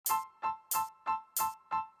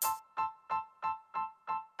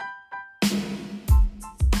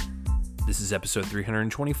This is episode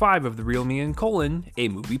 325 of The Real Me and Colin, a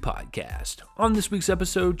movie podcast. On this week's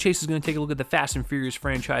episode, Chase is going to take a look at the Fast and Furious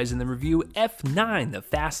franchise and then review F9, the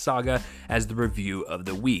Fast Saga, as the review of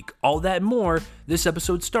the week. All that and more, this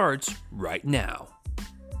episode starts right now.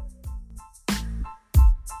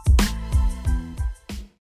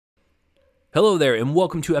 Hello there, and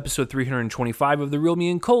welcome to episode 325 of The Real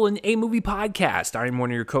Me and Colin, a movie podcast. I'm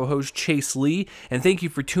one of your co-hosts, Chase Lee, and thank you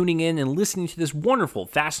for tuning in and listening to this wonderful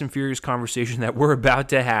Fast and Furious conversation that we're about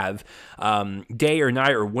to have. Day or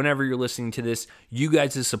night or whenever you're listening to this, you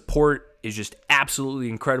guys' support is just absolutely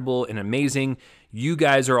incredible and amazing. You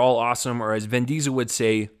guys are all awesome, or as Vin Diesel would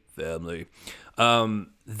say, family.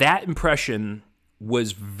 That impression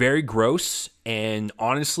was very gross, and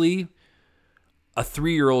honestly, a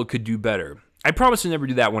 3-year-old could do better. I promise to never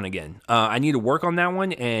do that one again. I need to work on that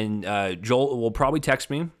one, and Joel will probably text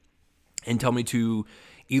me and tell me to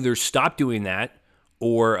either stop doing that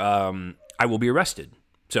or I will be arrested.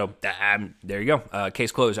 So there you go.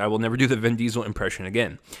 Case closed. I will never do the Vin Diesel impression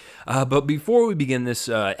again. But before we begin this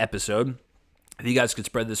episode, if you guys could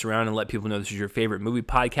spread this around and let people know this is your favorite movie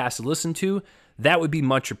podcast to listen to, that would be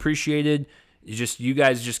much appreciated. You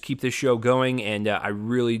guys just keep this show going, and I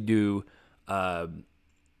really do.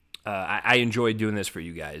 I enjoy doing this for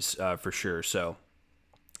you guys, for sure. So,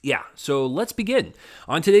 yeah. So let's begin.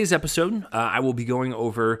 On today's episode, I will be going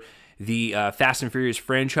over the Fast and Furious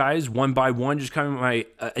franchise one by one, just kind of my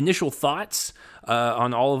initial thoughts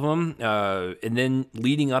on all of them, and then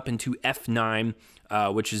leading up into F9,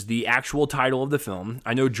 which is the actual title of the film.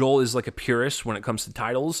 I know Joel is like a purist when it comes to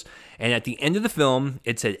titles, and at the end of the film,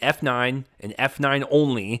 it said F9 and F9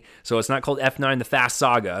 only, so it's not called F9 The Fast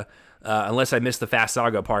Saga. Unless I missed the Fast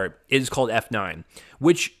Saga part, it is called F9,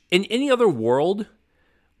 which in any other world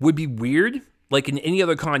would be weird, like in any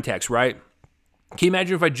other context, right? Can you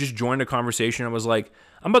imagine if I just joined a conversation and was like,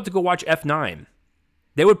 I'm about to go watch F9?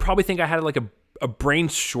 They would probably think I had like a brain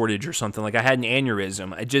shortage or something, like I had an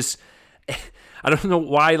aneurysm. I don't know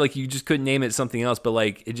why, like you just couldn't name it something else, but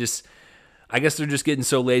like I guess they're just getting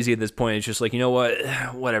so lazy at this point. It's just like, you know what,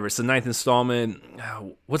 whatever, it's the 9th installment.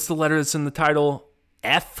 What's the letter that's in the title?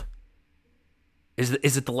 F?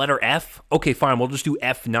 Is it the letter F? Okay, fine. We'll just do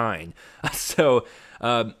F9. So,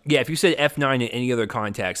 yeah, if you said F9 in any other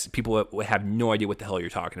context, people would have no idea what the hell you're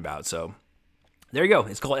talking about. So, there you go.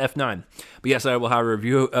 It's called F9. But yes, I will have a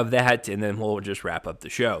review of that, and then we'll just wrap up the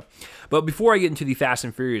show. But before I get into the Fast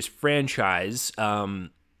and Furious franchise, how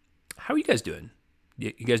are you guys doing?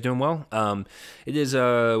 You guys doing well? It is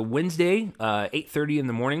Wednesday, 8:30 in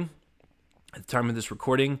the morning at the time of this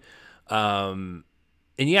recording.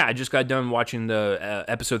 And yeah, I just got done watching the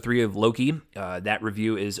episode 3 of Loki. That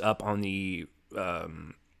review is up on the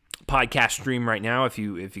podcast stream right now. If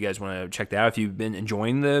you guys want to check that out, if you've been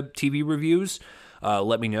enjoying the TV reviews,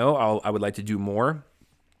 let me know. I would like to do more.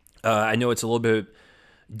 I know it's a little bit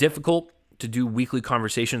difficult to do weekly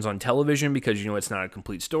conversations on television because it's not a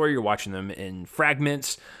complete story. You're watching them in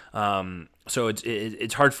fragments, so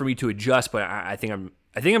it's hard for me to adjust. But I think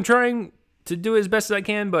I'm trying to do it as best as I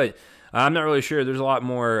can, but I'm not really sure. There's a lot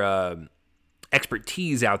more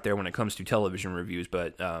expertise out there when it comes to television reviews,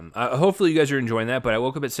 but hopefully you guys are enjoying that. But I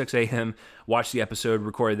woke up at 6 a.m., watched the episode,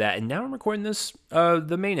 recorded that, and now I'm recording this,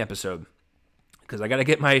 the main episode, because I got to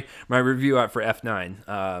get my review out for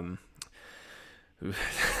F9.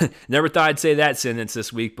 Never thought I'd say that sentence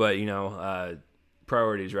this week, but,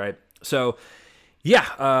 priorities, right? So,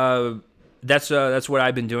 yeah, that's what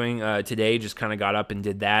I've been doing today. Just kind of got up and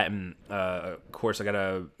did that, and of course I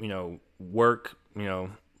gotta work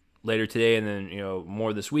later today, and then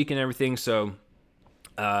more this week and everything. So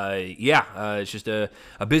it's just a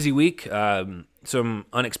busy week. Some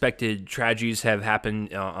unexpected tragedies have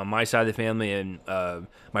happened on my side of the family and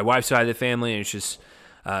my wife's side of the family, and it's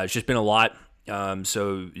just been a lot.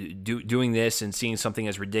 So doing this and seeing something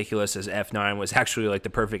as ridiculous as F9 was actually like the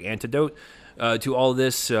perfect antidote to all of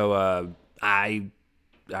this. So I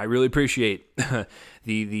really appreciate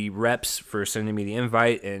the reps for sending me the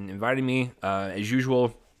invite and inviting me, as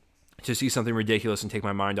usual, to see something ridiculous and take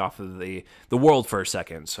my mind off of the world for a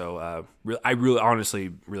second. So I really,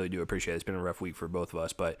 honestly, really do appreciate it. It's been a rough week for both of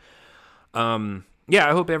us. But, yeah,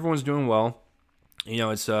 I hope everyone's doing well.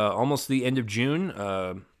 It's almost the end of June,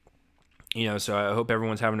 so I hope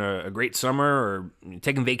everyone's having a great summer or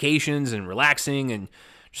taking vacations and relaxing and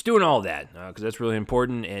just doing all that, because that's really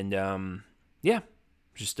important. And, yeah,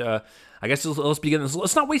 just I guess let's begin.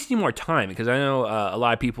 Let's not waste any more time, because I know a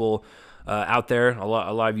lot of people out there, a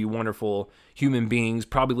lot of you wonderful human beings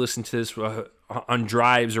probably listen to this on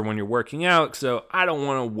drives or when you're working out. So I don't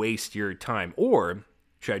want to waste your time. Or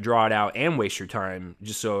should I draw it out and waste your time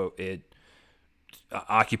just so it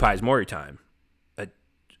occupies more of your time.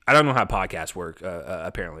 I don't know how podcasts work,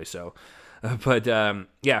 apparently. So, but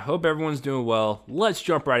yeah, hope everyone's doing well. Let's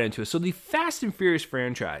jump right into it. So, the Fast and Furious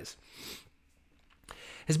franchise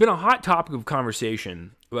has been a hot topic of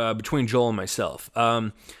conversation between Joel and myself.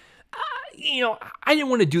 You know, I didn't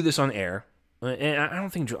want to do this on air, and I don't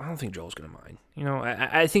think Joel's gonna mind. You know,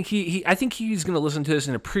 I think I think he's gonna listen to this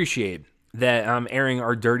and appreciate that I'm airing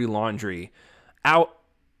our dirty laundry out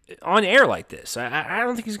on air like this. I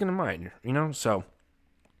don't think he's gonna mind. You know, so.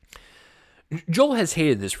 Joel has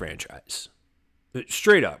hated this franchise.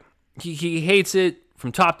 Straight up. He hates it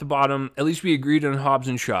from top to bottom. At least we agreed on Hobbs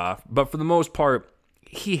and Shaw. But for the most part,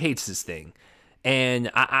 he hates this thing.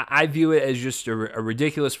 And I view it as just a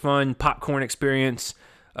ridiculous, fun popcorn experience.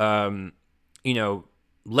 You know,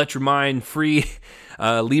 let your mind free,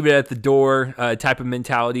 leave it at the door type of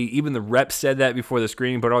mentality. Even the reps said that before the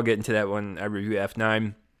screening, but I'll get into that when I review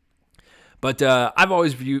F9. But I've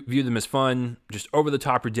always viewed them as fun, just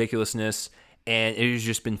over-the-top ridiculousness, and it has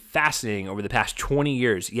just been fascinating over the past 20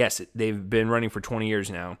 years. Yes, they've been running for 20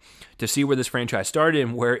 years now, to see where this franchise started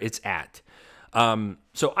and where it's at.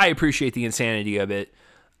 So I appreciate the insanity of it,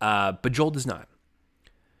 but Joel does not.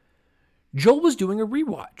 Joel was doing a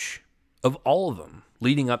rewatch of all of them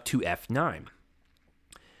leading up to F9.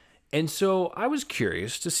 And so I was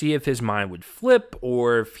curious to see if his mind would flip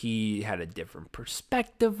or if he had a different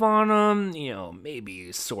perspective on them, you know,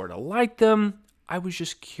 maybe sort of like them. I was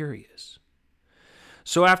just curious.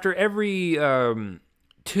 So after every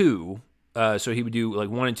two, so he would do like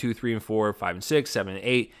 1 and 2, 3 and 4, 5 and 6, 7 and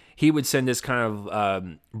 8, he would send us kind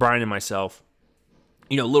of, Brian and myself,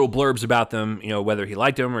 you know, little blurbs about them, you know, whether he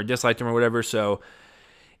liked them or disliked them or whatever. So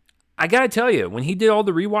I got to tell you, when he did all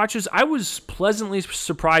the rewatches, I was pleasantly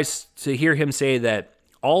surprised to hear him say that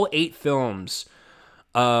all 8 films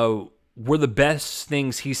were the best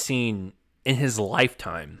things he's seen in his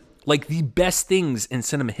lifetime. Like, the best things in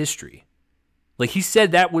cinema history. Like, he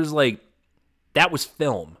said that was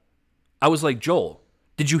film. I was like, Joel,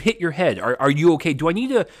 did you hit your head? Are you okay? Do I need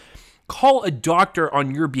to call a doctor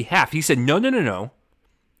on your behalf? He said, no.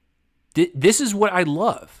 This is what I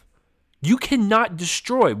love. You cannot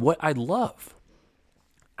destroy what I love.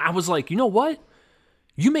 I was like, you know what?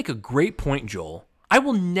 You make a great point, Joel. I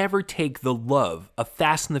will never take the love of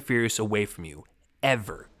Fast and the Furious away from you,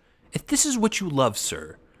 ever. If this is what you love,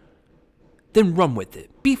 sir, then run with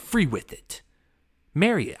it. Be free with it.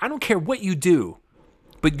 Marry it. I don't care what you do.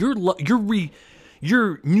 But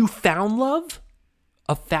your newfound love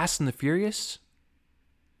of Fast and the Furious,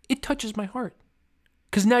 it touches my heart.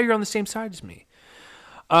 Because now you're on the same side as me.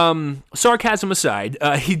 Sarcasm aside,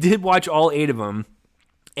 he did watch all 8 of them,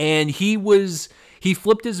 and he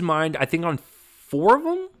flipped his mind, I think, on 4 of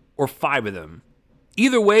them or 5 of them.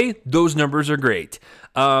 Either way, those numbers are great.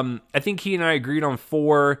 I think he and I agreed on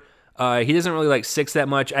 4. He doesn't really like 6 that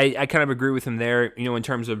much. I kind of agree with him there, you know, in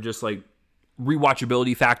terms of just like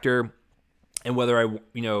rewatchability factor and whether I,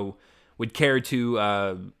 you know, would care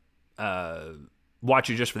to watch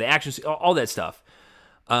it just for the action, all that stuff.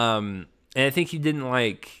 And I think he didn't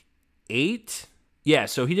like 8. Yeah,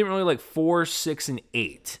 so he didn't really like 4, 6, and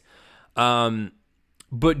 8.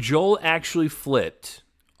 But Joel actually flipped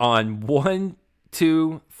on 1,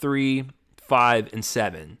 2, 3, 5, and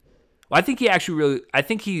 7. Well, I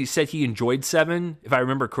think he said he enjoyed 7, if I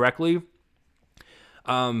remember correctly.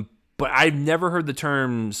 But I've never heard the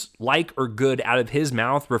terms like or good out of his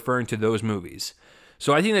mouth referring to those movies.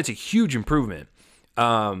 So I think that's a huge improvement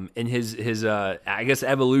in his I guess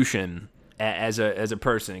evolution as a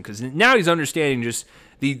person, because now he's understanding just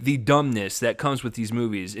the dumbness that comes with these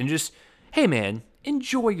movies, and just, hey man,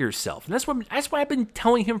 enjoy yourself. And that's what I've been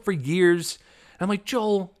telling him for years. And I'm like,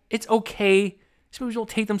 Joel, it's okay. These movies don't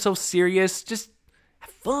take themselves serious. Just have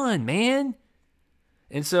fun, man.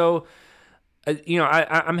 And so, you know,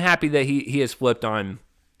 I'm happy that he has flipped on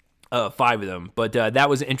 5 of them. But that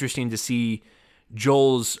was interesting to see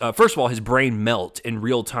Joel's, first of all, his brain melt in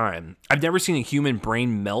real time. I've never seen a human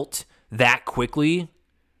brain melt that quickly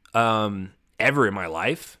ever in my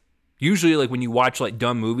life. Usually, like, when you watch like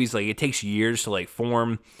dumb movies, like, it takes years to like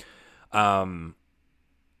form. I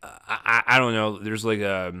don't know. There's like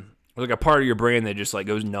a part of your brain that just like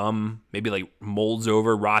goes numb, maybe like molds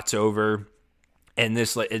over, rots over, and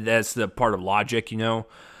that's the part of logic, you know.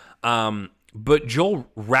 But Joel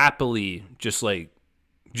rapidly just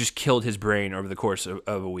killed his brain over the course of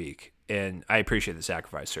a week, and I appreciate the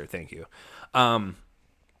sacrifice, sir. Thank you.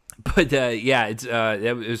 But yeah,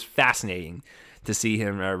 it was fascinating to see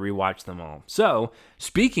him rewatch them all. So,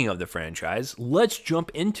 speaking of the franchise, let's jump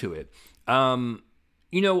into it.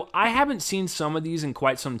 You know, I haven't seen some of these in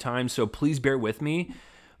quite some time, so please bear with me.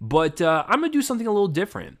 But I'm going to do something a little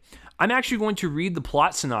different. I'm actually going to read the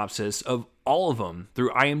plot synopsis of all of them through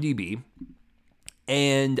IMDb,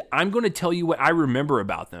 and I'm going to tell you what I remember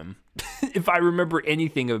about them, if I remember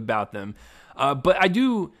anything about them. But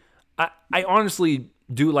I honestly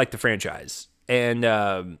do like the franchise, and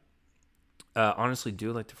honestly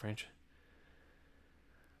do like the franchise.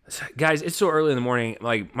 Guys, it's so early in the morning.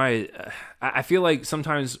 Like I feel like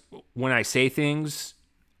sometimes when I say things,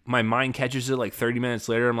 my mind catches it like 30 minutes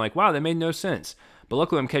later. I'm like, wow, that made no sense. But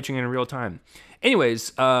luckily, I'm catching it in real time.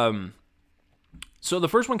 Anyways, so the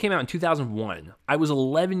first one came out in 2001. I was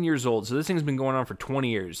 11 years old, so this thing's been going on for 20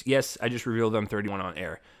 years. Yes, I just revealed I'm 31 on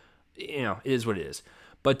air. You know, it is what it is.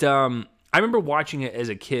 But I remember watching it as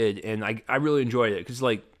a kid, and I really enjoyed it because,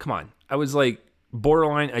 like, come on, I was like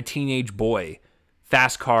borderline a teenage boy.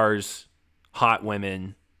 Fast cars, hot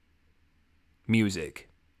women, music.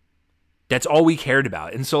 That's all we cared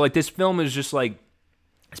about. And so, like, this film is just like,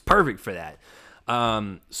 it's perfect for that.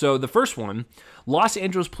 So the first one, Los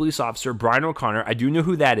Angeles police officer Brian O'Connor, I do know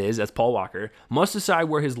who that is, that's Paul Walker, must decide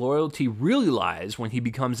where his loyalty really lies when he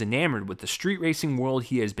becomes enamored with the street racing world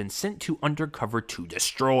he has been sent to undercover to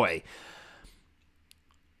destroy.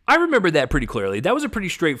 I remember that pretty clearly. That was a pretty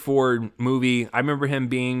straightforward movie. I remember him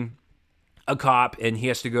being a cop, and he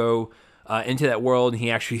has to go into that world, and he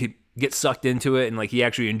actually gets sucked into it, and like he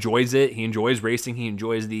actually enjoys it. He enjoys racing. He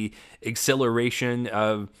enjoys the exhilaration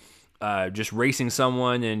of just racing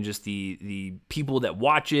someone, and just the people that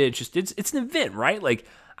watch it. It's an event, right? Like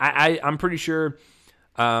I'm pretty sure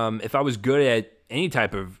if I was good at any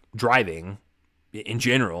type of driving in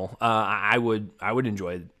general, I would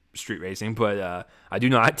enjoy street racing, but I do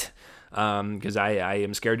not. Because I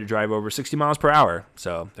am scared to drive over 60 miles per hour.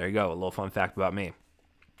 So there you go, a little fun fact about me.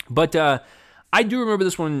 But I do remember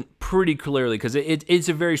this one pretty clearly because it's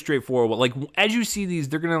a very straightforward one. Like, as you see these,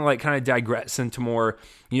 they're going to like kind of digress into more,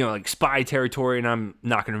 like spy territory, and I'm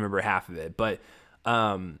not going to remember half of it. But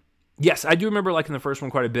yes, I do remember liking the first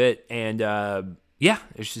one quite a bit. And yeah,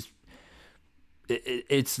 it's just,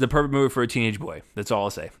 it's the perfect movie for a teenage boy. That's all I'll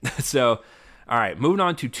say. So, all right, moving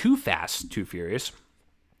on to Too Fast, Too Furious.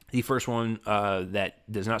 The first one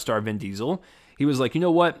that does not star Vin Diesel. He was like, you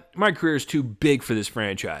know what? My career is too big for this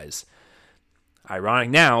franchise. Ironic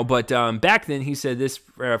now, but back then he said this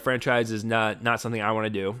franchise is not something I want to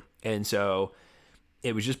do. And so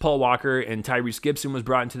it was just Paul Walker, and Tyrese Gibson was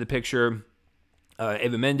brought into the picture.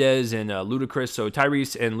 Eva Mendes and Ludacris. So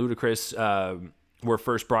Tyrese and Ludacris were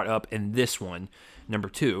first brought up in this one, number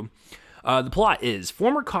 2. The plot is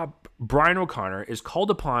former cop Brian O'Connor is called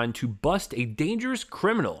upon to bust a dangerous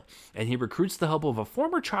criminal, and he recruits the help of a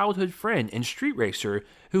former childhood friend and street racer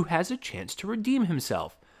who has a chance to redeem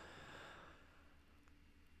himself.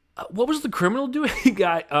 What was the criminal doing?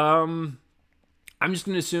 I'm just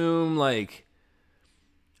going to assume, like,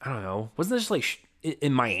 I don't know. Wasn't this like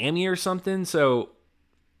in Miami or something? So,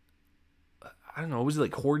 I don't know. Was it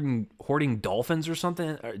like hoarding dolphins or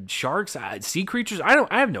something? Or sharks? Sea creatures?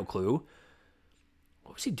 I have no clue.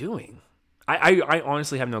 What was he doing? I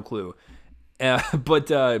honestly have no clue.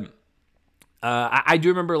 But I do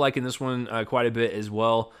remember liking this one quite a bit as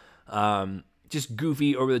well. Just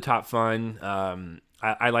goofy, over the top fun.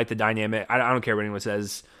 I like the dynamic. I don't care what anyone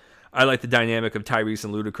says. I like the dynamic of Tyrese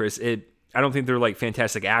and Ludacris. I don't think they're like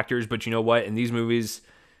fantastic actors, but you know what? In these movies,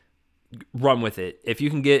 run with it. If you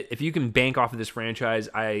can bank off of this franchise,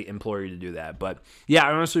 I implore you to do that. But yeah,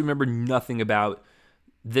 I honestly remember nothing about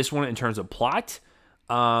this one in terms of plot.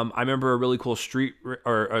 I remember a really cool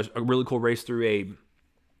a really cool race through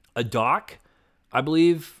a dock, I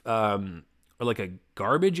believe, or like a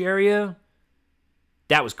garbage area.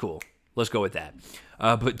 That was cool. Let's go with that.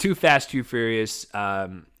 But Too Fast, Too Furious,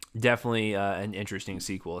 definitely an interesting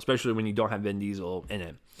sequel, especially when you don't have Vin Diesel in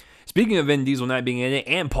it. Speaking of Vin Diesel not being in it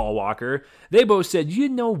and Paul Walker, they both said, you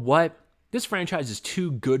know what? This franchise is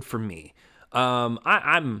too good for me.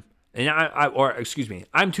 I'm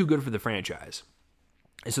too good for the franchise.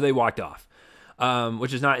 And so they walked off,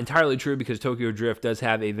 which is not entirely true because Tokyo Drift does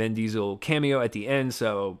have a Vin Diesel cameo at the end.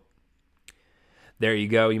 So there you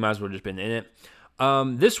go. You might as well have just been in it.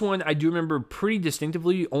 This one I do remember pretty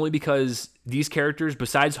distinctively only because these characters,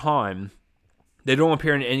 besides Han, they don't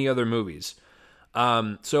appear in any other movies.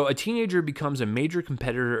 So a teenager becomes a major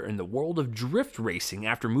competitor in the world of drift racing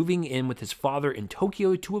after moving in with his father in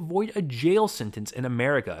Tokyo to avoid a jail sentence in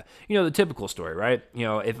America. You know, the typical story, right? You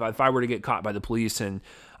know, if I were to get caught by the police and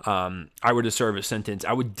I were to serve a sentence,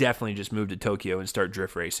 I would definitely just move to Tokyo and start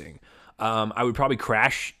drift racing. I would probably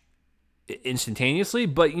crash instantaneously,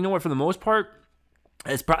 but you know what? For the most part,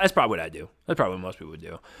 that's probably what I do. That's probably what most people would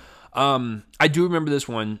do. I do remember this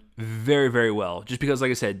one very, very well, just because,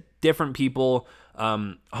 like I said, different people.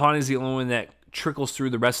 Han is the only one that trickles through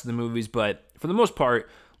the rest of the movies, but for the most part,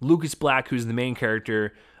 Lucas Black, who's the main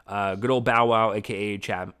character, good old Bow Wow, aka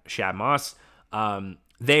Shad Moss,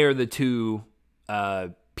 they are the two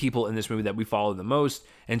people in this movie that we follow the most,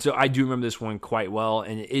 and so I do remember this one quite well,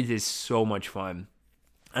 and it is so much fun.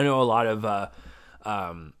 I know a lot of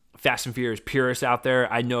Fast and Furious purists out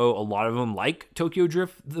there. I know a lot of them like Tokyo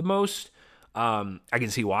Drift the most. I can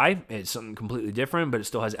see why. It's something completely different, but it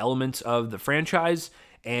still has elements of the franchise.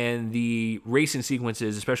 And the racing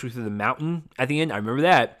sequences, especially through the mountain at the end, I remember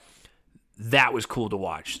that. That was cool to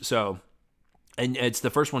watch. So, and it's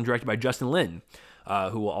the first one directed by Justin Lin,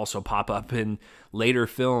 who will also pop up in later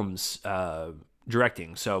films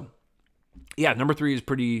directing. So, yeah, number 3 is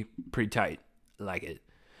pretty tight. I like it.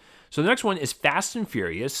 So the next one is Fast and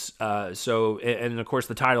Furious. And of course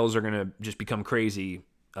the titles are gonna just become crazy,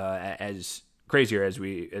 as crazier as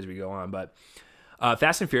we go on. But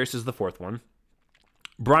Fast and Furious is the 4th one.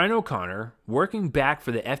 Brian O'Connor, working back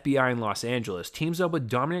for the FBI in Los Angeles, teams up with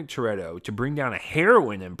Dominic Toretto to bring down a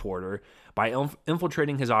heroin importer by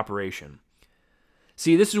infiltrating his operation.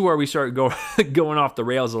 See, this is where we start going off the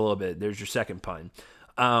rails a little bit. There's your second pun.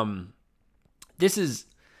 I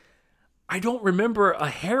don't remember a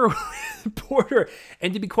heroin importer.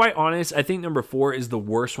 And to be quite honest, I think number 4 is the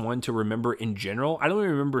worst one to remember in general. I don't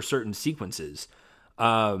even remember certain sequences.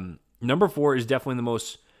 Number 4 is definitely the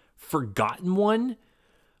most forgotten one.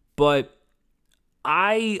 But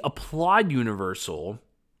I applaud Universal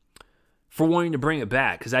for wanting to bring it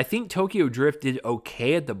back, because I think Tokyo Drift did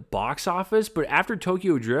okay at the box office, but after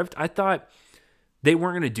Tokyo Drift, I thought they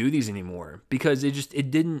weren't going to do these anymore because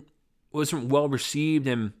wasn't well received,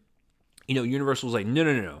 and Universal was like,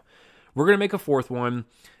 no, we're going to make a 4th one,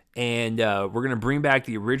 and we're going to bring back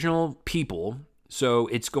the original people, so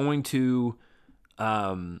it's going to,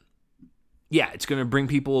 it's going to bring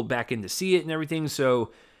people back in to see it and everything,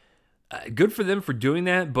 so good for them for doing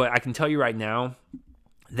that, but I can tell you right now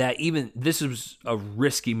that even this was a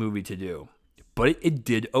risky movie to do, but it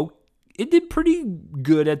did pretty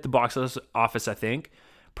good at the box office, I think.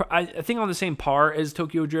 I think on the same par as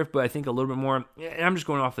Tokyo Drift, but I think a little bit more. And I'm just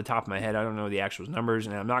going off the top of my head. I don't know the actual numbers,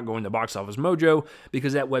 and I'm not going to Box Office Mojo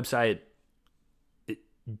because that website, it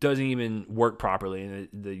doesn't even work properly, and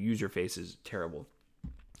the user face is terrible.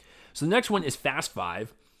 So the next one is Fast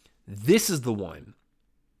 5. This is the one.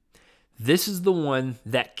 This is the one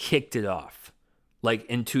that kicked it off, like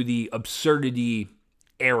into the absurdity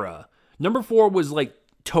era. Number 4 was like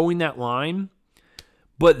towing that line,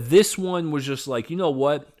 but this one was just like, you know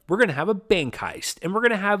what? We're going to have a bank heist, and we're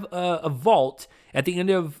going to have a vault at the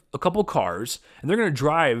end of a couple cars, and they're going to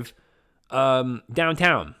drive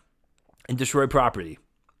downtown and destroy property.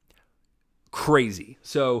 Crazy.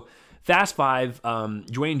 So Fast 5,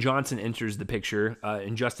 Dwayne Johnson enters the picture,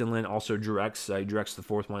 and Justin Lin also directs. He directs the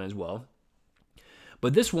 4th one as well.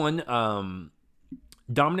 But this one,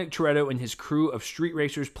 Dominic Toretto and his crew of street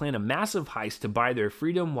racers plan a massive heist to buy their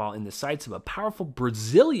freedom while in the sights of a powerful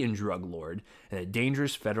Brazilian drug lord and a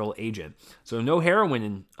dangerous federal agent. So no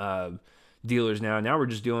heroin dealers now. Now we're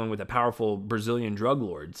just dealing with a powerful Brazilian drug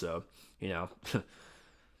lord. So, I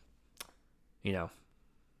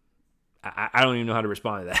don't even know how to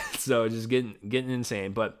respond to that. So just getting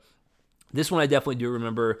insane. But this one I definitely do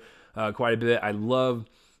remember quite a bit. I love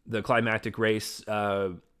the climactic race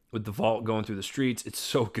with the vault going through the streets. It's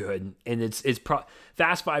so good, and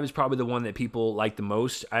Fast 5 is probably the one that people like the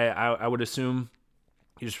most. I would assume,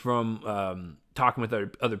 just from talking with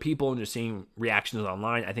other people and just seeing reactions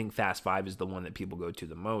online. I think Fast 5 is the one that people go to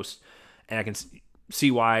the most, and I can see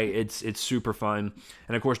why. It's super fun,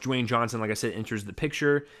 and of course Dwayne Johnson, like I said, enters the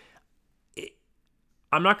picture.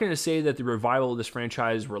 I'm not going to say that the revival of this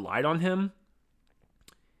franchise relied on him.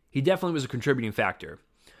 He definitely was a contributing factor.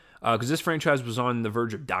 Because this franchise was on the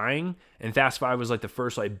verge of dying, and Fast 5 was like the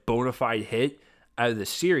first bona fide hit out of the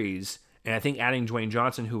series. And I think adding Dwayne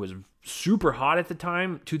Johnson, who was super hot at the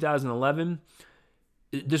time, 2011,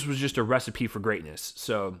 this was just a recipe for greatness.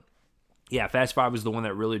 So, yeah, Fast 5 was the one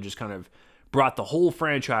that really just kind of brought the whole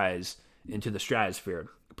franchise into the stratosphere.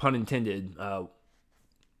 Pun intended.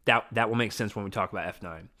 That will make sense when we talk about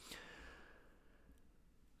F9.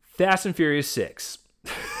 Fast and Furious 6.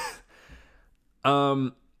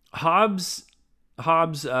 Hobbs,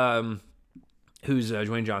 who's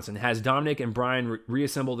Dwayne Johnson, has Dominic and Brian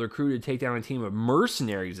reassemble their crew to take down a team of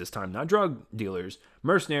mercenaries this time, not drug dealers.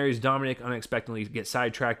 Mercenaries. Dominic unexpectedly gets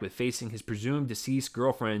sidetracked with facing his presumed deceased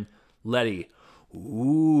girlfriend, Letty.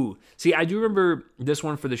 Ooh. See, I do remember this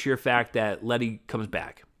one for the sheer fact that Letty comes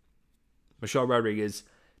back. Michelle Rodriguez,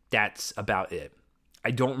 that's about it.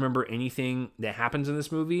 I don't remember anything that happens in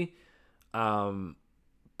this movie.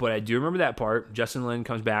 But I do remember that part. Justin Lin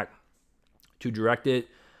comes back to direct it.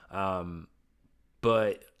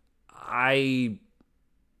 But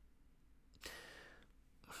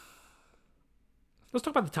let's talk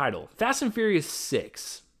about the title. Fast and Furious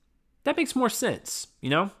 6. That makes more sense.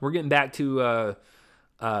 We're getting back to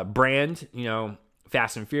brand,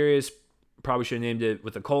 Fast and Furious. Probably should have named it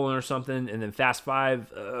with a colon or something. And then Fast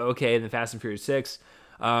 5. Okay. And then Fast and Furious 6.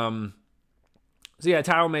 So yeah,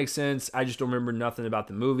 title makes sense. I just don't remember nothing about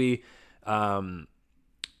the movie. But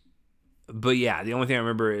yeah, the only thing I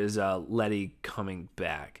remember is Letty coming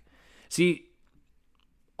back. See,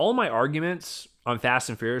 all my arguments on Fast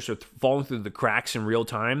and Furious are falling through the cracks in real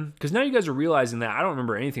time. Because now you guys are realizing that I don't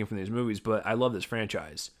remember anything from these movies, but I love this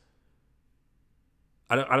franchise.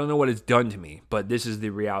 I don't know what it's done to me, but this is the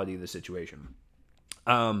reality of the situation.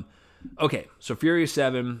 Okay, so Furious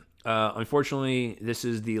 7. Unfortunately, this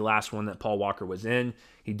is the last one that Paul Walker was in.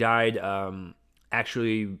 He died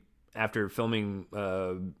actually after filming,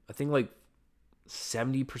 I think like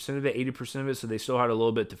 70% of it, 80% of it, so they still had a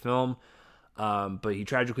little bit to film. But he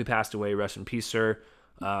tragically passed away. Rest in peace, sir.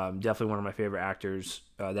 Definitely one of my favorite actors.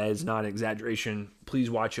 That is not an exaggeration. Please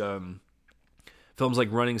watch films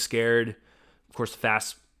like Running Scared. Of course, the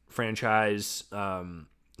Fast franchise.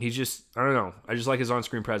 He's just, I don't know. I just like his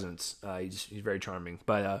on-screen presence. He's very charming.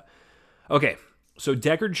 But, okay. So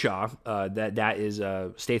Deckard Shaw, that is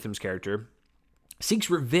Statham's character, seeks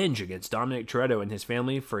revenge against Dominic Toretto and his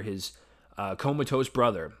family for his comatose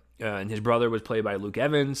brother. And his brother was played by Luke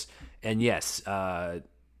Evans. And yes,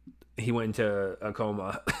 he went into a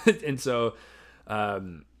coma. And so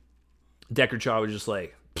Deckard Shaw was just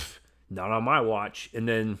like, not on my watch. And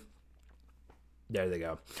then there they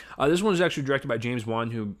go. This one was actually directed by James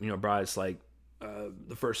Wan, who brought us like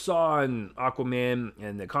the first Saw and Aquaman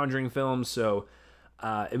and the Conjuring films. So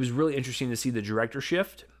it was really interesting to see the director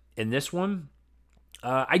shift in this one.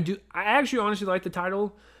 I actually honestly like the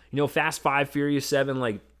title. Fast 5, Furious 7,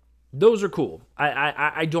 like those are cool.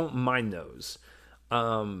 I don't mind those.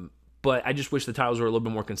 But I just wish the titles were a little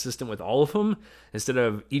bit more consistent with all of them instead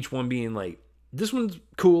of each one being like, this one's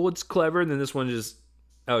cool, it's clever, and then this one it's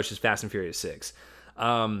just Fast and Furious 6.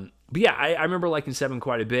 But yeah, I remember liking 7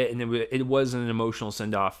 quite a bit, and it was an emotional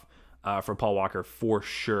send-off for Paul Walker for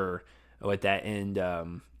sure with that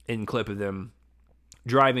end clip of them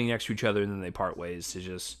driving next to each other and then they part ways.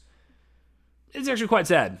 It's actually quite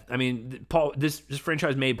sad. I mean, this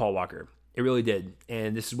franchise made Paul Walker. It really did.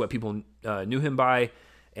 And this is what people knew him by,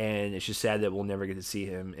 and it's just sad that we'll never get to see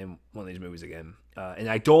him in one of these movies again. And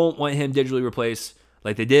I don't want him digitally replaced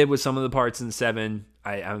like they did with some of the parts in 7.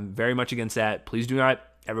 I'm very much against that. Please do not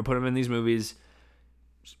ever put him in these movies.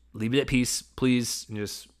 Just leave it at peace, please, and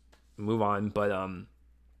just move on. But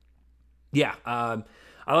yeah,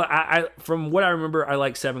 I from what I remember, I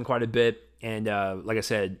like 7 quite a bit, and like I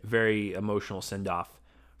said, very emotional send off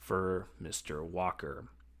for Mr. Walker.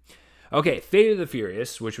 Okay, Fate of the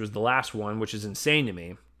Furious, which was the last one, which is insane to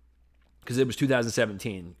me because it was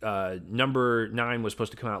 2017. Number 9 was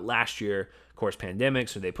supposed to come out last year. Of course, pandemic,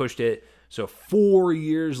 so they pushed it. So 4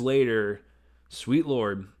 years later, sweet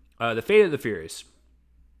Lord, The Fate of the Furious.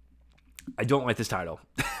 I don't like this title.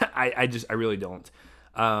 I really don't.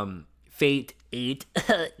 Fate 8.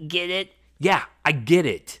 Get it? Yeah, I get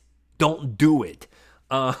it. Don't do it.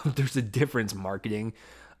 There's a difference, marketing.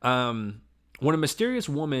 When a mysterious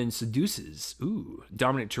woman seduces,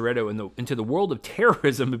 Dominic Toretto into the world of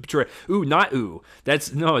terrorism,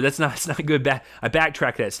 That's not good. I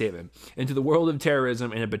backtrack that statement. Into the world of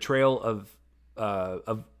terrorism and a betrayal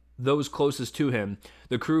of those closest to him,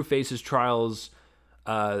 the crew faces trials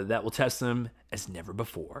that will test them as never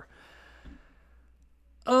before.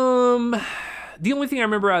 The only thing I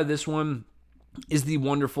remember out of this one is the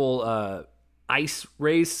wonderful ice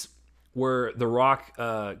race where The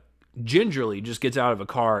Rock gingerly just gets out of a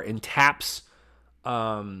car and taps,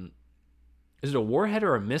 is it a warhead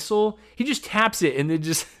or a missile? He just taps it and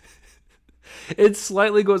it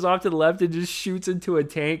slightly goes off to the left and just shoots into a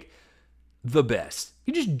tank. The best.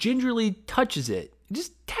 He just gingerly touches it,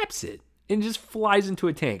 just taps it, and just flies into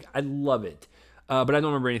a tank. I love it. But I don't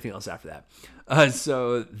remember anything else after that.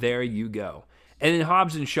 So there you go. And then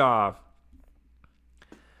Hobbs and Shaw,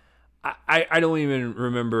 I don't even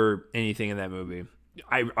remember anything in that movie.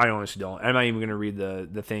 I honestly don't. I'm not even going to read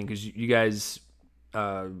the thing because you guys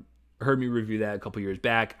heard me review that a couple years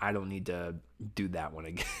back. I don't need to do that one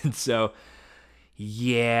again. So,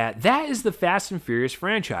 yeah, that is the Fast and Furious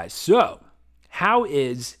franchise. So, how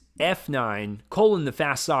is F9, the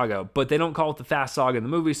Fast Saga, but they don't call it the Fast Saga in the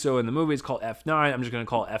movie, so in the movie it's called F9. I'm just going to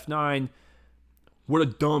call it F9. What a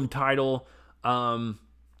dumb title.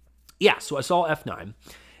 Yeah, so I saw F9,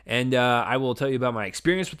 and I will tell you about my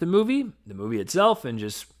experience with the movie itself, and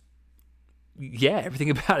just everything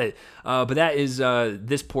about it. But that is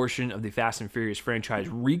this portion of the Fast and Furious franchise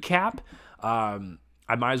recap.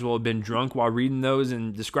 I might as well have been drunk while reading those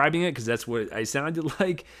and describing it because that's what I sounded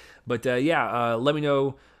like. But let me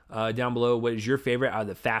know down below what is your favorite out of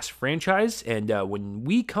the Fast franchise. And when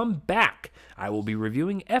we come back, I will be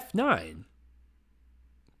reviewing F9.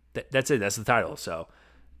 That's it. That's the title. So,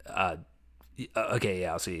 okay,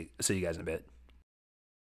 yeah, I'll see you guys in a bit.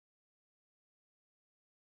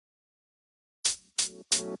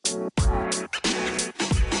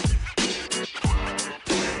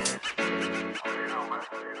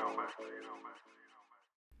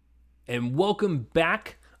 And welcome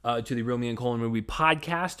back to the Real Me and Colin Movie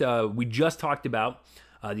Podcast. We just talked about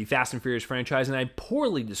the Fast and Furious franchise, and I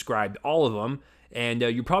poorly described all of them. And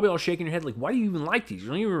you're probably all shaking your head like, why do you even like these? You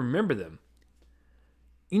don't even remember them.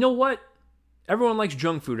 You know what? Everyone likes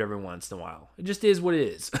junk food every once in a while. It just is what it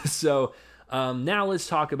is. So now let's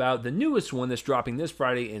talk about the newest one that's dropping this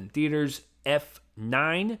Friday in theaters,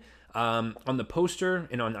 F9. On the poster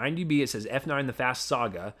and on IMDb, it says F9 The Fast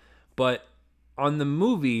Saga. But on the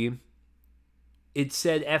movie, it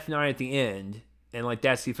said F9 at the end, and like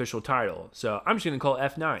that's the official title. So I'm just going to call it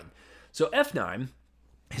F9. So F9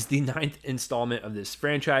 is the 9th installment of this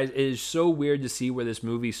franchise. It is so weird to see where this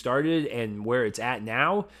movie started and where it's at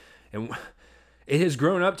now. And it has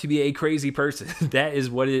grown up to be a crazy person. That is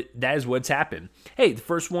what's happened. Hey, the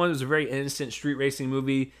first one was a very innocent street racing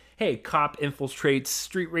movie. Hey, cop infiltrates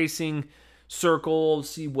street racing circle,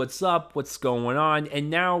 see what's up, what's going on. And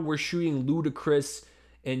now we're shooting Ludacris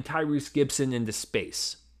and Tyrese Gibson into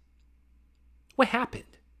space. What happened?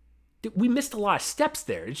 We missed a lot of steps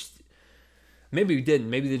there. Maybe we didn't.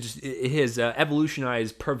 Maybe it has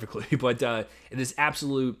evolutionized perfectly. But it is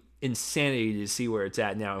absolute insanity to see where it's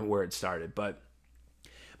at now and where it started. But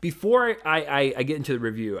before I get into the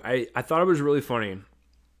review, I thought it was really funny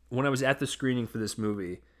when I was at the screening for this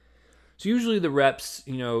movie. So usually the reps,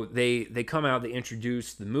 they come out, they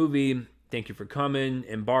introduce the movie, thank you for coming,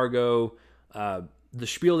 embargo, the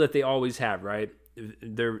spiel that they always have, right?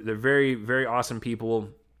 They're very, very awesome people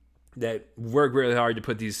that work really hard to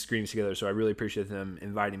put these screens together. So I really appreciate them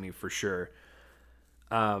inviting me for sure.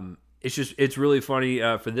 It's really funny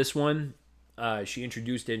for this one. She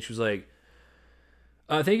introduced it and she was like,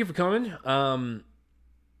 thank you for coming.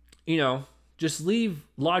 Just leave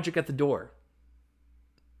logic at the door.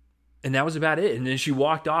 And that was about it. And then she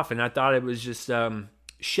walked off and I thought it was just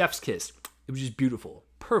chef's kiss. It was just beautiful.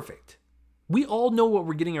 Perfect. We all know what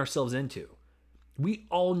we're getting ourselves into. We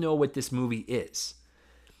all know what this movie is.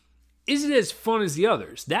 Is it as fun as the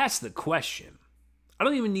others? That's the question. I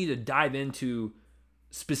don't even need to dive into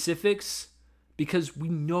specifics because we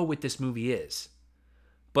know what this movie is.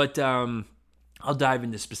 But I'll dive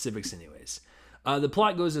into specifics anyways. The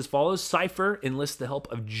plot goes as follows. Cypher enlists the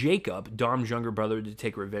help of Jacob, Dom's younger brother, to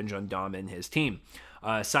take revenge on Dom and his team.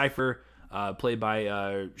 Cypher, played by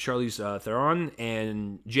Charlize Theron,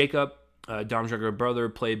 and Jacob, Dom's younger brother,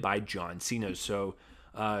 played by John Cena. So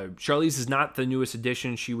Charlize is not the newest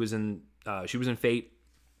addition. She was in Fate.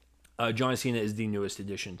 John Cena is the newest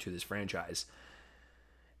addition to this franchise.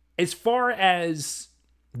 As far as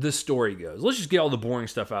the story goes, let's just get all the boring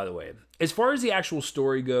stuff out of the way. As far as the actual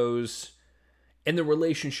story goes and the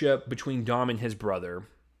relationship between Dom and his brother,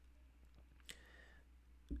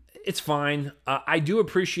 it's fine. I do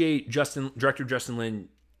appreciate director Justin Lin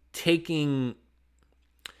taking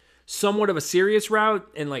somewhat of a serious route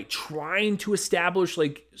and like trying to establish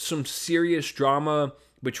like some serious drama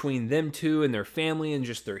between them two and their family and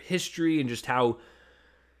just their history and just how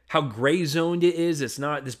gray zoned it is. It's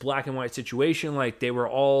not this black and white situation. Like they were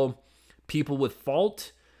all people with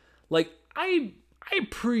fault. Like I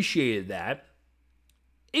appreciated that.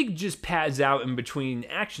 It just pads out in between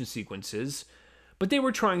action sequences, but they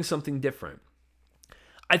were trying something different.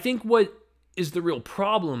 I think what is the real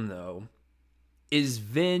problem though is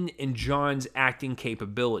Vin and John's acting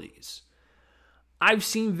capabilities. I've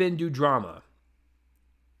seen Vin do drama.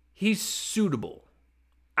 He's suitable.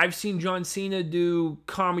 I've seen John Cena do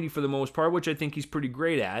comedy for the most part, which I think he's pretty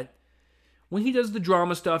great at. When he does the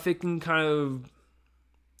drama stuff, it can kind of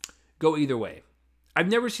go either way. I've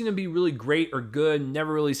never seen him be really great or good.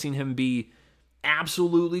 Never really seen him be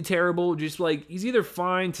absolutely terrible. Just like, he's either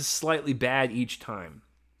fine to slightly bad each time.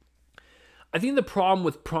 I think the problem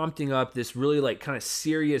with prompting up this really like kind of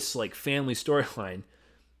serious like family storyline,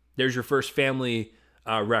 there's your first family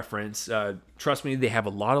reference. Trust me, they have a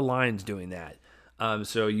lot of lines doing that.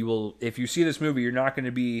 So you will, if you see this movie, you're not going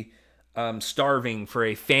to be starving for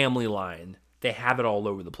a family line They have it all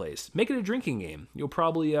over the place. Make it a drinking game. You'll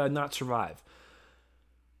probably not survive.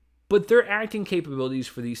 But their acting capabilities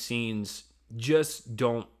for these scenes just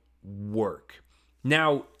don't work.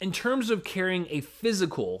 Now, in terms of carrying a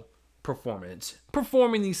physical performance,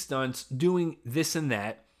 performing these stunts, doing this and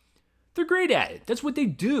that, they're great at it. That's what they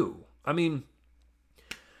do. I mean,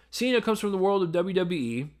 Cena comes from the world of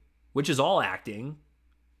WWE, which is all acting,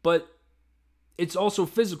 but it's also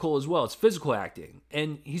physical as well. It's physical acting,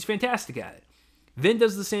 and he's fantastic at it. Vin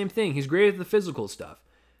does the same thing. He's great at the physical stuff.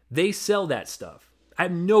 They sell that stuff. I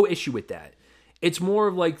have no issue with that. It's more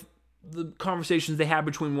of like the conversations they have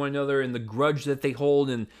between one another and the grudge that they hold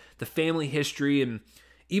and the family history and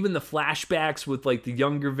even the flashbacks with like the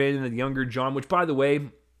younger Vin and the younger John, which, by the way,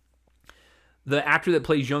 the actor that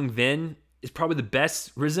plays young Vin is probably the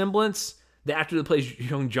best resemblance. The actor that plays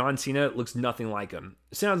young John Cena looks nothing like him.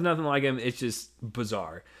 Sounds nothing like him. It's just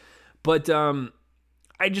bizarre. But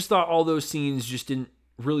I just thought all those scenes just didn't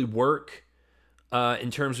really work in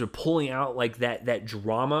terms of pulling out like that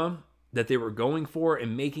drama that they were going for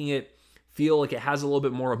and making it feel like it has a little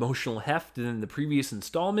bit more emotional heft than the previous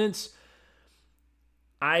installments.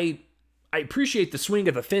 I appreciate the swing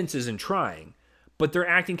of the fences and trying, but their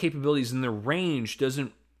acting capabilities and their range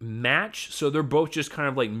doesn't match, so they're both just kind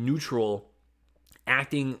of like neutral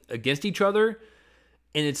acting against each other,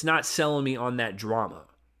 and it's not selling me on that drama.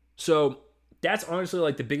 So that's honestly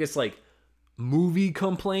like the biggest like movie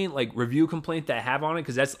complaint, like review complaint that I have on it,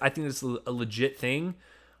 because I think that's a legit thing.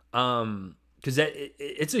 Because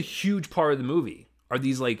it's a huge part of the movie are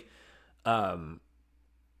these like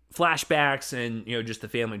flashbacks and just the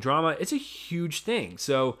family drama. It's a huge thing.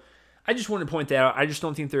 So I just wanted to point that out. I just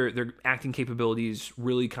don't think their acting capabilities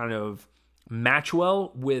really kind of match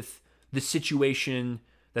well with the situation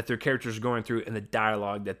that their characters are going through and the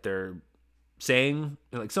dialogue that they're saying.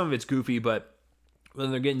 Like some of it's goofy, but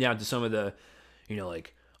when they're getting down to some of the,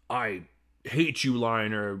 like, I hate you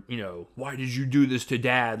line, or, why did you do this to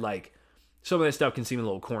Dad? Like, some of that stuff can seem a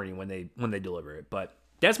little corny when they deliver it. But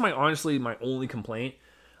that's honestly my only complaint.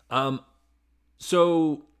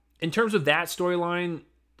 So in terms of that storyline,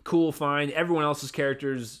 cool, fine. Everyone else's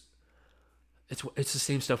characters, it's the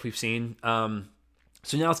same stuff we've seen.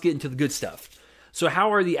 So now let's get into the good stuff. So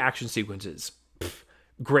how are the action sequences?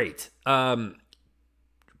 Great.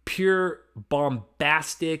 Pure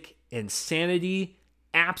bombastic insanity,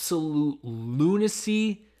 absolute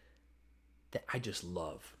lunacy that I just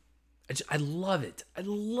love. I love it. I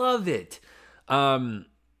love it. I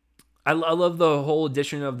love the whole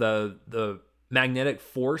addition of the magnetic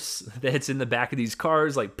force that's in the back of these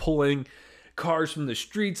cars, like pulling cars from the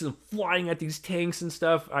streets and flying at these tanks and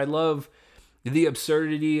stuff. I love the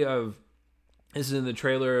absurdity of, this is in the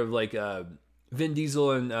trailer, of like Vin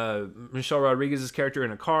Diesel and Michelle Rodriguez's character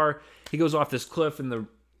in a car. He goes off this cliff and the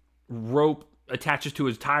rope attaches to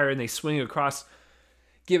his tire and they swing across.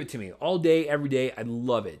 Give it to me all day, every day. I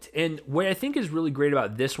love it. And what I think is really great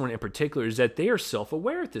about this one in particular is that they are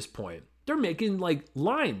self-aware at this point. They're making like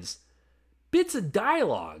lines, bits of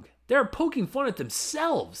dialogue. They're poking fun at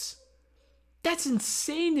themselves. That's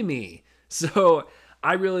insane to me. So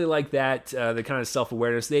I really like that, the kind of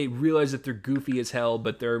self-awareness. They realize that they're goofy as hell,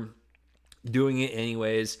 but they're doing it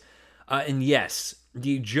anyways. And yes,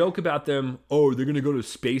 the joke about them, they're going to go to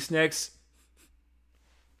space next.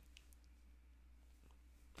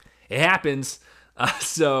 It happens.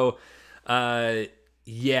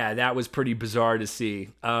 Yeah, that was pretty bizarre to see.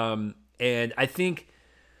 And I think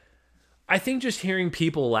just hearing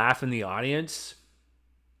people laugh in the audience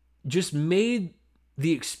just made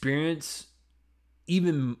the experience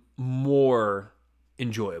even more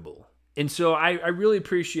enjoyable. And so I really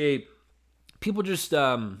appreciate people just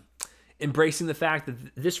embracing the fact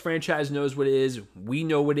that this franchise knows what it is. We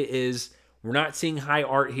know what it is. We're not seeing high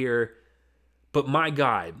art here. But my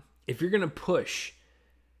God, if you're going to push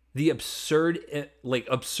the absurdity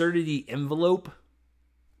envelope,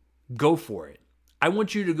 go for it. I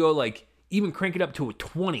want you to go like even crank it up to a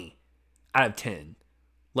 20 out of 10.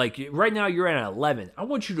 Like right now you're at an 11. I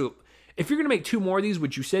want you to, if you're going to make 2 more of these,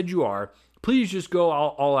 which you said you are, please just go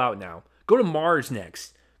all out now. Go to Mars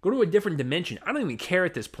next. Go to a different dimension. I don't even care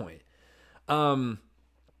at this point. But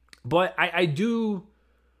I do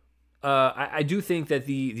think that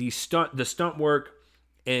the stunt work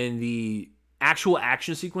and the actual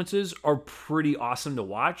action sequences are pretty awesome to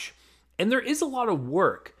watch. And there is a lot of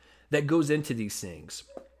work that goes into these things.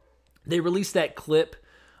 They released that clip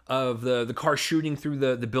of the car shooting through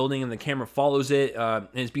the building and the camera follows it and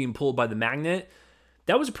it's being pulled by the magnet.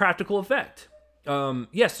 That was a practical effect.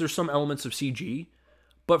 Yes, there's some elements of CG,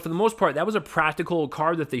 but for the most part, that was a practical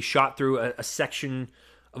car that they shot through a section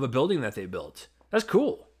of a building that they built. That's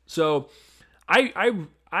cool. So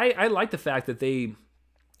I like the fact that they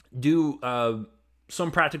do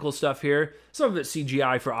some practical stuff here. Some of it's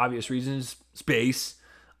CGI for obvious reasons, space,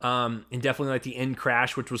 and definitely like the end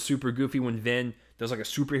crash, which was super goofy when Vin does like a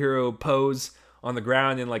superhero pose on the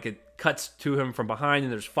ground and like it cuts to him from behind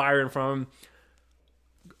and there's fire in front of him.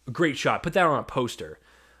 Great shot. Put that on a poster.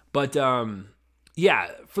 But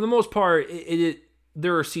yeah, for the most part,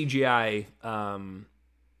 there are CGI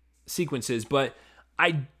sequences, but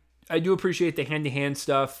I do appreciate the hand-to-hand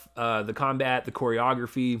stuff, the combat, the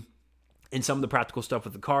choreography, and some of the practical stuff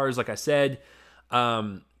with the cars. Like I said,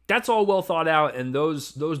 that's all well thought out, and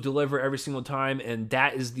those deliver every single time, and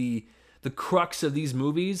that is the crux of these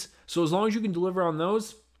movies. So as long as you can deliver on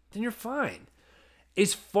those, then you're fine.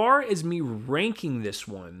 As far as me ranking this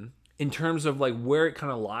one in terms of like where it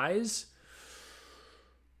kind of lies,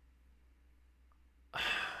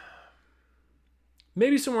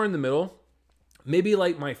 maybe somewhere in the middle. Maybe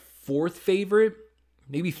like my fourth favorite,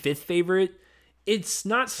 maybe fifth favorite. It's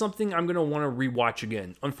not something I'm going to want to rewatch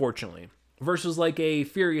again, unfortunately. Versus like a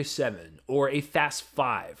Furious 7 or a Fast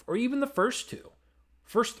 5 or even the first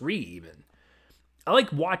three even. I like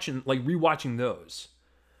rewatching those.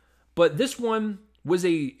 But this one was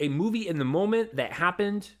a movie in the moment that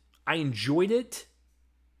happened. I enjoyed it.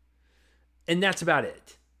 And that's about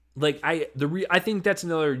it. Like I think that's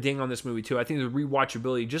another ding on this movie too. I think the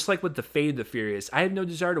rewatchability, just like with the Fate of the Furious, I have no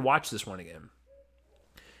desire to watch this one again.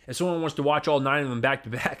 If someone wants to watch all 9 of them back to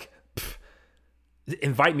back,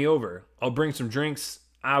 invite me over. I'll bring some drinks.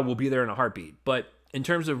 I will be there in a heartbeat. But in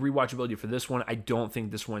terms of rewatchability for this one, I don't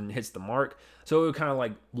think this one hits the mark. So it would kind of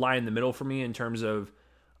like lie in the middle for me in terms of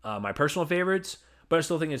my personal favorites. But I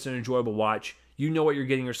still think it's an enjoyable watch. You know what you're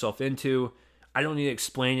getting yourself into. I don't need to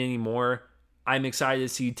explain anymore. I'm excited to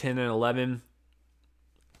see 10 and 11.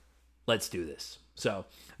 Let's do this. So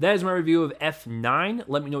that is my review of F9.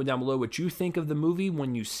 Let me know down below what you think of the movie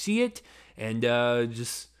when you see it. And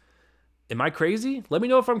just, am I crazy? Let me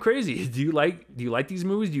know if I'm crazy. Do you like these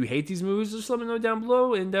movies? Do you hate these movies? Just let me know down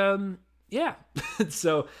below. And yeah.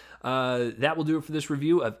 So that will do it for this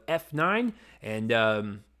review of F9.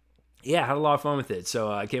 And yeah, had a lot of fun with it.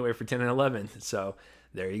 So I can't wait for 10 and 11. So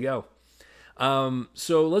there you go.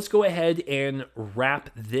 So let's go ahead and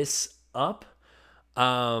wrap this up.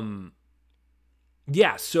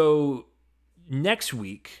 Yeah, so next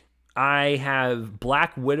week I have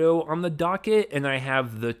Black Widow on the docket and I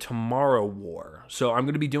have the Tomorrow War. So I'm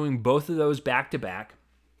going to be doing both of those back to back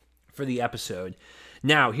for the episode.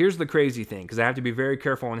 Now, here's the crazy thing, because I have to be very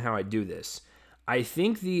careful on how I do this. I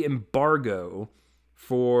think the embargo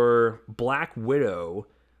for Black Widow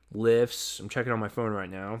lifts, I'm checking on my phone right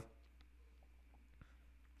now.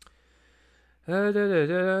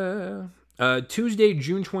 Tuesday,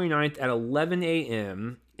 June 29th at 11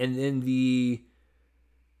 a.m. And then the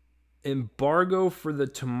embargo for the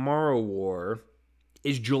Tomorrow War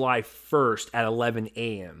is July 1st at 11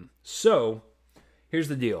 a.m. So, here's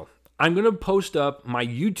the deal. I'm going to post up my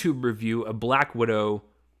YouTube review of Black Widow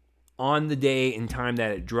on the day and time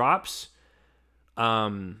that it drops.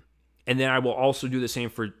 And then I will also do the same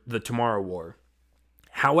for the Tomorrow War.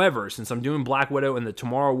 However, since I'm doing Black Widow and the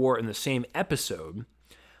Tomorrow War in the same episode,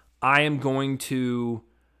 I am going to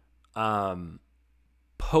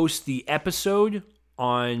post the episode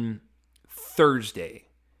on Thursday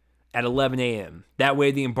at 11 a.m. That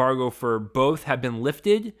way the embargo for both have been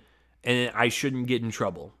lifted and I shouldn't get in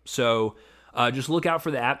trouble. So just look out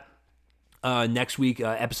for that. Next week,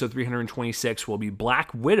 episode 326 will be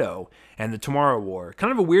Black Widow and the Tomorrow War.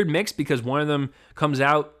 Kind of a weird mix because one of them comes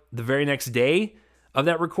out the very next day of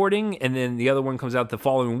that recording, and then the other one comes out the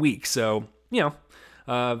following week. So, you know,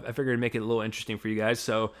 I figured I'd make it a little interesting for you guys.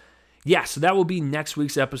 So, yeah, so that will be next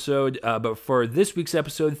week's episode. But for this week's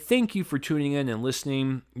episode, thank you for tuning in and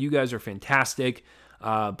listening. You guys are fantastic.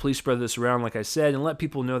 Please spread this around, like I said, and let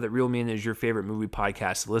people know that Real Men is your favorite movie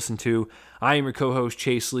podcast to listen to. I am your co-host,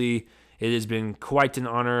 Chase Lee. It has been quite an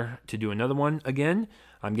honor to do another one again.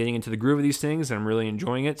 I'm getting into the groove of these things, and I'm really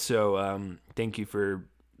enjoying it. So thank you for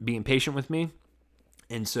being patient with me.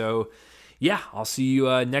 And so, yeah, I'll see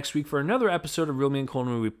you next week for another episode of Real Men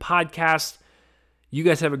Movie Podcast. You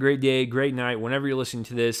guys have a great day, great night. Whenever you're listening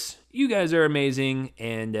to this, you guys are amazing.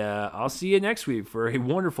 And I'll see you next week for a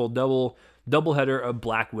wonderful doubleheader of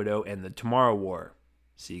Black Widow and the Tomorrow War.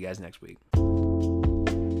 See you guys next week.